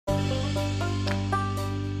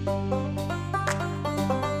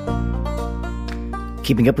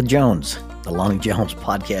Keeping Up with Jones, the Lonnie Jones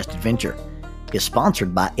podcast adventure, is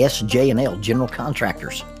sponsored by SJ&L General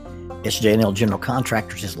Contractors. SJ&L General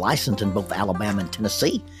Contractors is licensed in both Alabama and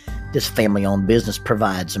Tennessee. This family-owned business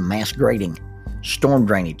provides mass grading, storm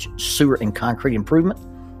drainage, sewer and concrete improvement,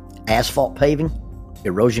 asphalt paving,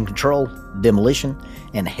 erosion control, demolition,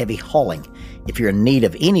 and heavy hauling. If you're in need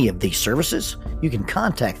of any of these services, you can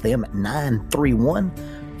contact them at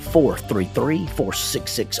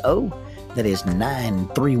 931-433-4660. That is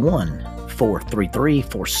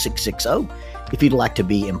 931-433-4660. If you'd like to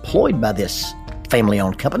be employed by this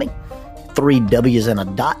family-owned company, 3 W's and a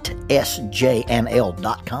dot,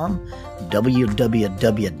 sjnl.com,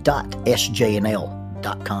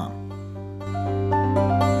 www.sjnl.com.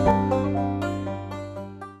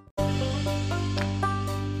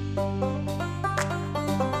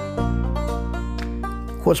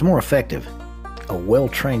 What's more effective, a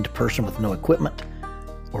well-trained person with no equipment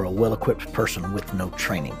or a well-equipped person with no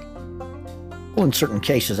training? Well, in certain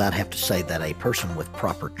cases, I'd have to say that a person with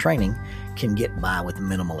proper training can get by with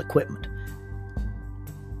minimal equipment.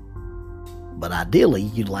 But ideally,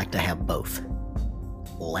 you'd like to have both.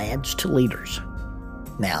 Lads to Leaders.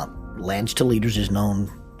 Now, Lads to Leaders is known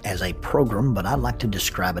as a program, but I like to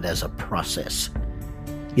describe it as a process.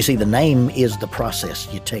 You see, the name is the process.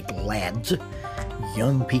 You take lads,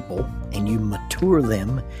 young people, and you mature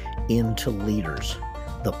them into leaders.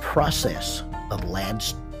 The process of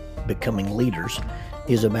lads becoming leaders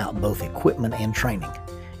is about both equipment and training.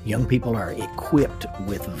 Young people are equipped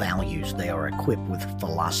with values, they are equipped with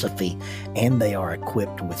philosophy, and they are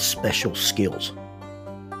equipped with special skills.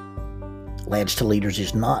 Lads to Leaders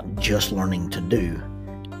is not just learning to do,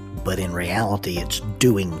 but in reality it's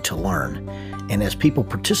doing to learn. And as people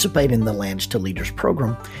participate in the Lads to Leaders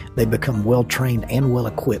program, they become well-trained and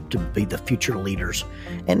well-equipped to be the future leaders.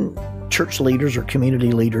 And church leaders or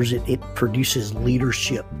community leaders, it produces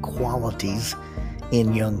leadership qualities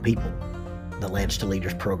in young people. The Lads to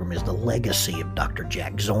Leaders program is the legacy of Dr.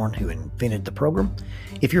 Jack Zorn, who invented the program.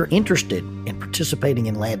 If you're interested in participating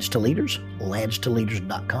in Lads to Leaders,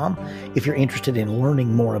 ladstoleaders.com. If you're interested in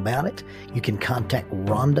learning more about it, you can contact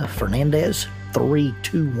Rhonda Fernandez,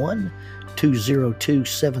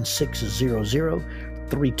 321-202-7600,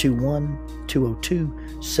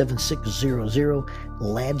 321-202-7600,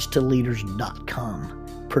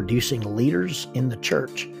 ladstoleaders.com, producing leaders in the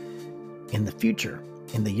church, in the future,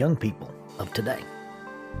 in the young people of today.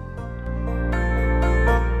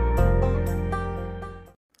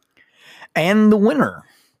 And the winner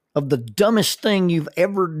of the dumbest thing you've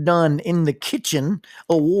ever done in the kitchen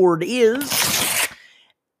award is,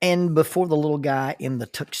 and before the little guy in the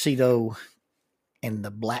tuxedo and the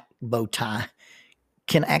black bow tie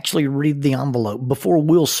can actually read the envelope, before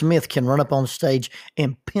Will Smith can run up on stage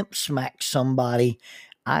and pimp smack somebody,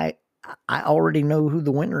 I already know who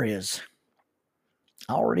the winner is.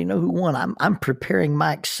 I already know who won. I'm preparing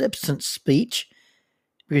my acceptance speech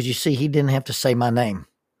because, you see, he didn't have to say my name.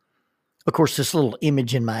 Of course, this little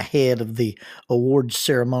image in my head of the award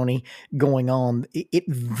ceremony going on, it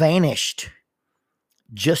vanished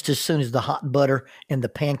just as soon as the hot butter and the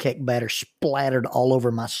pancake batter splattered all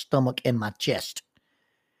over my stomach and my chest.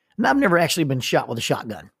 And I've never actually been shot with a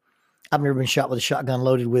shotgun. I've never been shot with a shotgun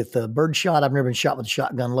loaded with birdshot. I've never been shot with a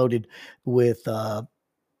shotgun loaded with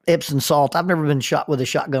Epsom salt. I've never been shot with a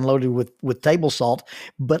shotgun loaded with table salt,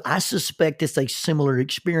 but I suspect it's a similar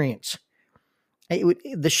experience.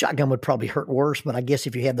 The shotgun would probably hurt worse, but I guess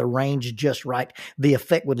if you had the range just right, the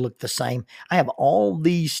effect would look the same. I have all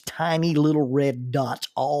these tiny little red dots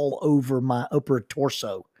all over my upper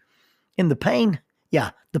torso. And the pain,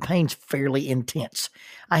 the pain's fairly intense.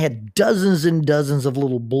 I had dozens and dozens of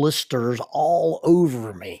little blisters all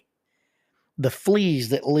over me. The fleas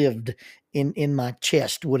that lived in my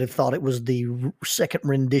chest would have thought it was the second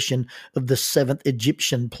rendition of the 7th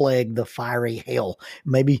Egyptian plague, the fiery hail.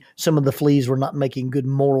 Maybe some of the fleas were not making good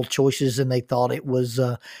moral choices, and they thought it was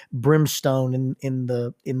brimstone in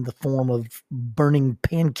the form of burning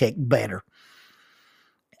pancake batter.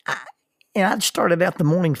 I'd started out the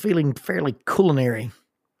morning feeling fairly culinary.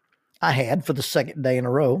 I had, for the second day in a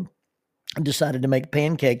row, decided to make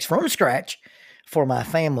pancakes from scratch for my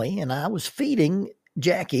family, and I was feeding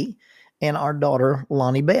Jackie and our daughter,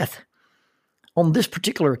 Lonnie Beth. On this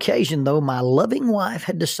particular occasion, though, my loving wife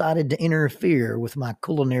had decided to interfere with my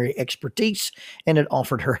culinary expertise and had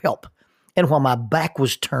offered her help. And while my back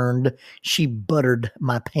was turned, she buttered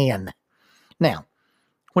my pan. Now,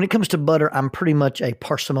 when it comes to butter, I'm pretty much a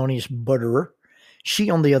parsimonious butterer.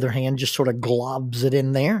 She, on the other hand, just sort of globs it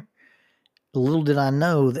in there. Little did I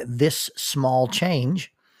know that this small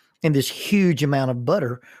change And this huge amount of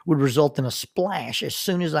butter would result in a splash as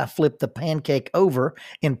soon as I flipped the pancake over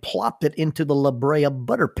and plopped it into the La Brea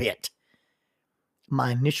butter pit.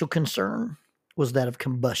 My initial concern was that of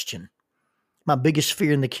combustion. My biggest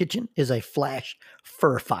fear in the kitchen is a flash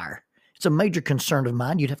fur fire. It's a major concern of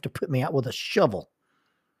mine. You'd have to put me out with a shovel.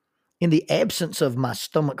 In the absence of my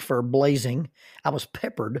stomach fur blazing, I was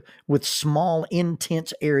peppered with small,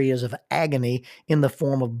 intense areas of agony in the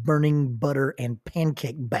form of burning butter and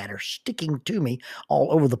pancake batter sticking to me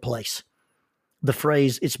all over the place. The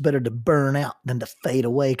phrase, "it's better to burn out than to fade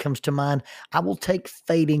away," comes to mind. I will take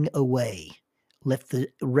fading away. Let the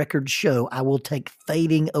record show I will take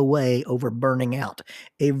fading away over burning out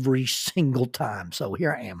every single time. So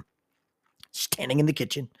here I am, standing in the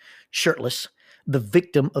kitchen, shirtless, the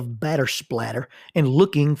victim of batter splatter, and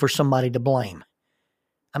looking for somebody to blame.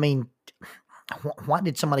 I mean, why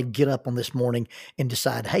did somebody get up on this morning and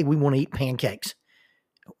decide, hey, we want to eat pancakes?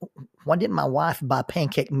 Why didn't my wife buy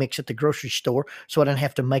pancake mix at the grocery store so I didn't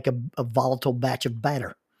have to make a volatile batch of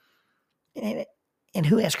batter? And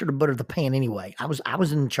who asked her to butter the pan anyway? I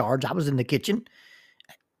was in charge. I was in the kitchen.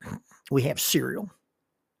 We have cereal.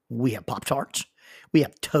 We have Pop-Tarts. We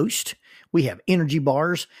have toast. We have energy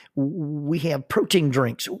bars. We have protein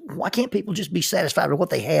drinks. Why can't people just be satisfied with what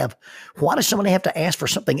they have? Why does somebody have to ask for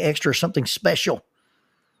something extra or something special?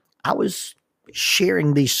 I was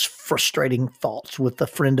sharing these frustrating thoughts with a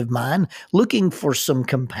friend of mine, looking for some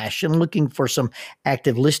compassion, looking for some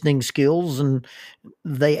active listening skills. And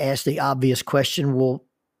they asked the obvious question, well,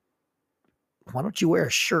 why don't you wear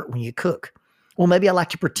a shirt when you cook? Well, maybe I like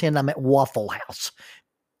to pretend I'm at Waffle House.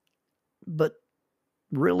 But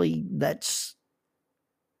really, that's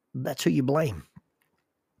who you blame.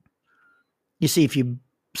 You see, if you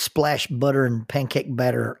splash butter and pancake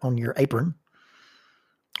batter on your apron,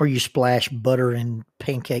 or you splash butter and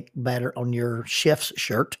pancake batter on your chef's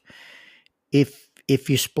shirt, if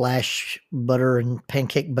you splash butter and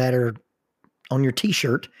pancake batter on your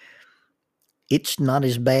t-shirt, it's not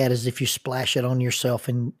as bad as if you splash it on yourself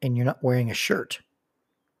and you're not wearing a shirt.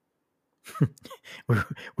 We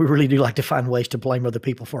really do like to find ways to blame other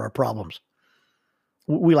people for our problems.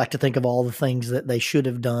 We like to think of all the things that they should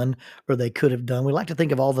have done or they could have done. We like to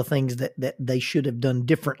think of all the things that they should have done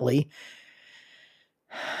differently.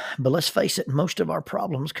 But let's face it, most of our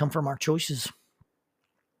problems come from our choices.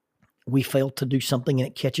 We fail to do something and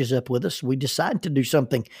it catches up with us. We decide to do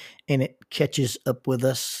something and it catches up with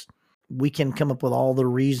us. We can come up with all the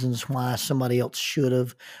reasons why somebody else should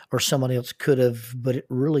have or somebody else could have, but it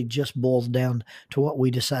really just boils down to what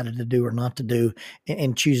we decided to do or not to do,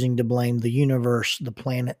 and choosing to blame the universe, the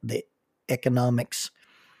planet, the economics,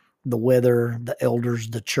 the weather, the elders,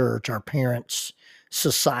 the church, our parents,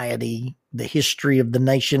 society, the history of the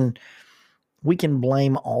nation. We can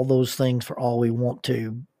blame all those things for all we want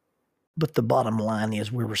to, but the bottom line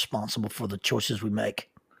is we're responsible for the choices we make.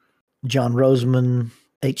 John Roseman,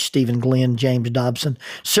 H. Stephen Glenn, James Dobson,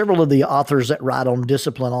 several of the authors that write on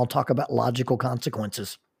discipline all talk about logical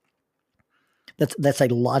consequences. That's a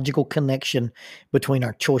logical connection between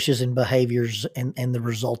our choices and behaviors and the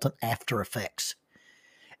resultant after effects.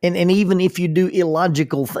 And even if you do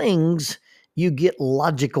illogical things, you get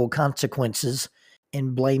logical consequences,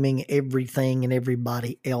 and blaming everything and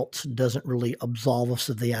everybody else doesn't really absolve us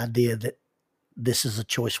of the idea that this is a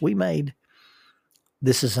choice we made.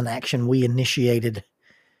 This is an action we initiated.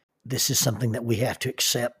 This is something that we have to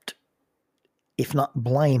accept, if not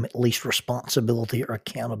blame, at least responsibility or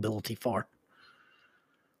accountability for.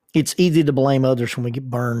 It's easy to blame others when we get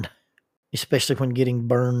burned, especially when getting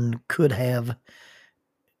burned could have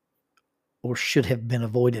or should have been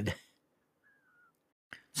avoided.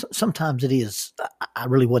 Sometimes it is, I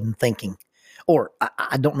really wasn't thinking, or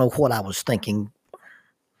I don't know what I was thinking,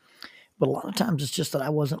 but a lot of times it's just that I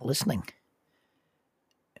wasn't listening.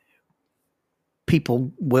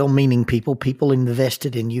 People, well-meaning people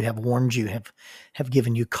invested in you, have warned you, have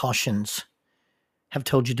given you cautions, have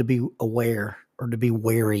told you to be aware or to be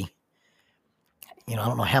wary. I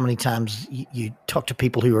don't know how many times you talk to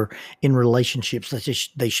people who are in relationships that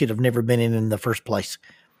they should have never been in the first place.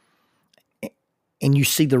 And you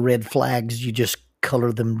see the red flags, you just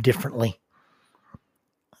color them differently.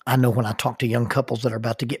 I know when I talk to young couples that are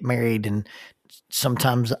about to get married, and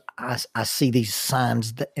sometimes I see these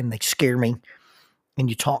signs and they scare me. And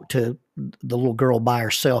you talk to the little girl by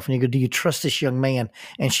herself and you go, do you trust this young man?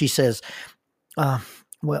 And she says, I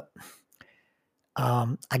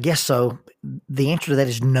guess so. The answer to that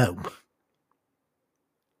is no.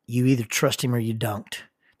 You either trust him or you don't.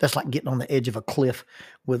 That's like getting on the edge of a cliff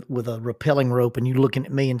with a rappelling rope and you looking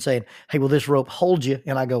at me and saying, hey, will this rope hold you?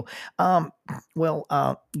 And I go,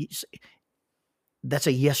 that's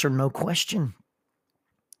a yes or no question.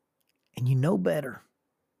 And you know better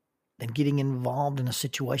than getting involved in a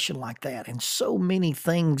situation like that. And so many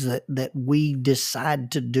things that we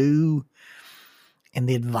decide to do, and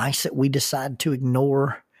the advice that we decide to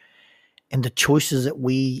ignore, and the choices that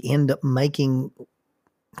we end up making,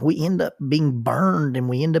 we end up being burned, and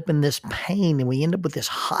we end up in this pain, and we end up with this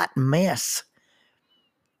hot mess.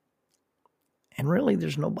 And really,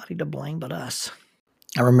 there's nobody to blame but us.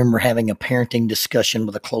 I remember having a parenting discussion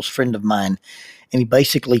with a close friend of mine, and he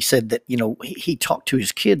basically said that, he talked to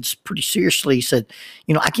his kids pretty seriously. He said,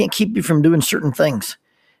 I can't keep you from doing certain things.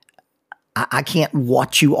 I can't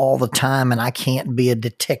watch you all the time, and I can't be a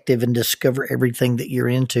detective and discover everything that you're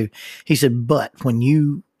into. He said, but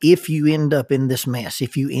if you end up in this mess,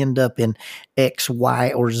 if you end up in X,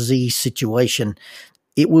 Y, or Z situation,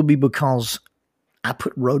 it will be because I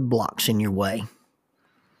put roadblocks in your way,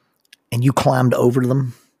 and you climbed over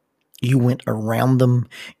them. You went around them.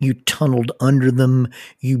 You tunneled under them.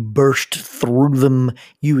 You burst through them.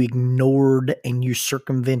 You ignored and you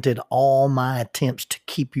circumvented all my attempts to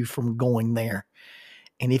keep you from going there.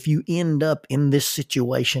 And if you end up in this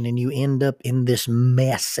situation, and you end up in this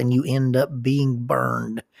mess, and you end up being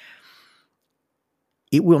burned,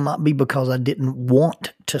 it will not be because I didn't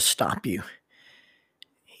want to stop you.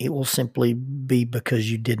 It will simply be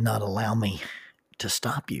because you did not allow me to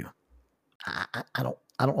stop you.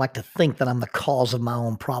 I don't like to think that I'm the cause of my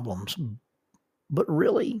own problems, but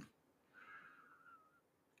really,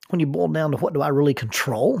 when you boil down to what do I really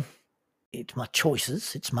control, it's my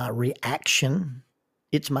choices, it's my reaction,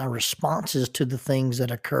 it's my responses to the things that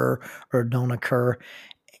occur or don't occur,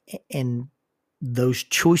 and those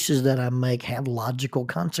choices that I make have logical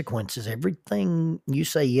consequences. Everything you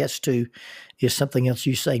say yes to is something else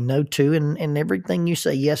you say no to, and everything you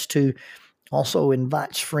say yes to also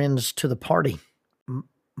invites friends to the party.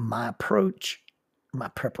 My approach, my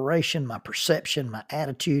preparation, my perception, my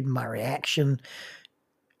attitude, my reaction,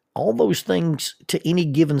 all those things to any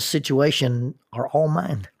given situation are all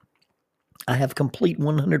mine. I have complete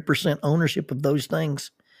 100% ownership of those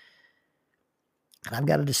things. And I've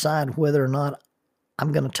got to decide whether or not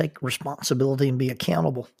I'm going to take responsibility and be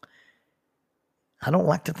accountable. I don't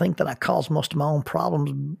like to think that I cause most of my own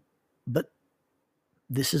problems, but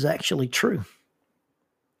this is actually true.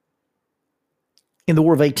 In the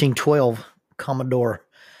War of 1812, Commodore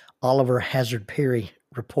Oliver Hazard Perry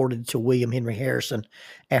reported to William Henry Harrison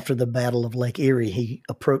after the Battle of Lake Erie. He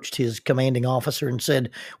approached his commanding officer and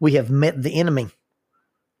said, "We have met the enemy,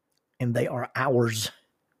 and they are ours."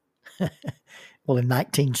 Well, in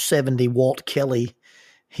 1970, Walt Kelly,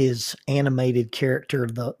 his animated character,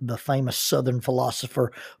 the famous Southern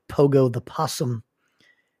philosopher Pogo the Possum,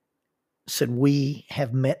 said, "We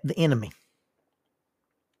have met the enemy,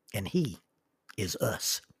 and he is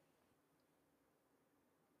us."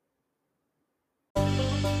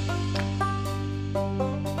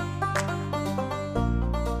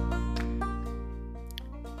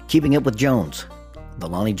 Keeping Up with Jones, the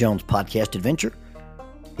Lonnie Jones podcast adventure,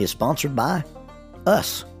 is sponsored by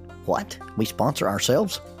us. What? We sponsor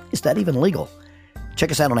ourselves? Is that even legal?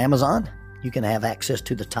 Check us out on Amazon. You can have access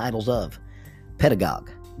to the titles of Pedagogue,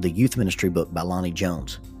 the youth ministry book by Lonnie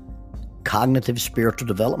Jones; Cognitive Spiritual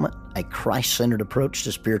Development, a Christ-centered approach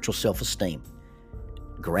to spiritual self-esteem;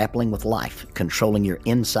 Grappling with Life, Controlling Your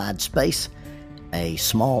Inside Space, a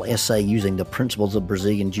small essay using the principles of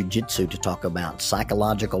Brazilian Jiu-Jitsu to talk about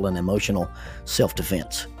psychological and emotional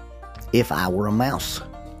self-defense; If I Were a Mouse,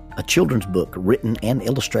 a children's book written and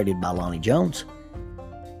illustrated by Lonnie Jones;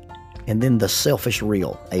 and then The Selfish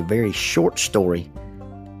Reel, a very short story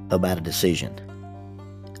about a decision.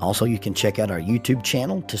 Also, you can check out our YouTube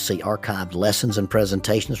channel to see archived lessons and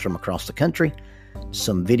presentations from across the country,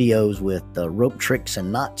 some videos with rope tricks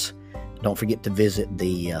and knots. Don't forget to visit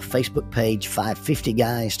the Facebook page 550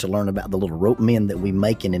 Guys to learn about the little rope men that we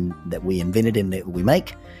make and that we invented and that we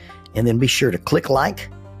make. And then be sure to click like,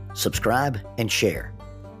 subscribe, and share.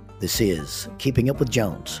 This is Keeping Up with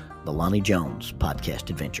Jones, the Lonnie Jones podcast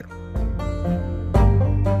adventure.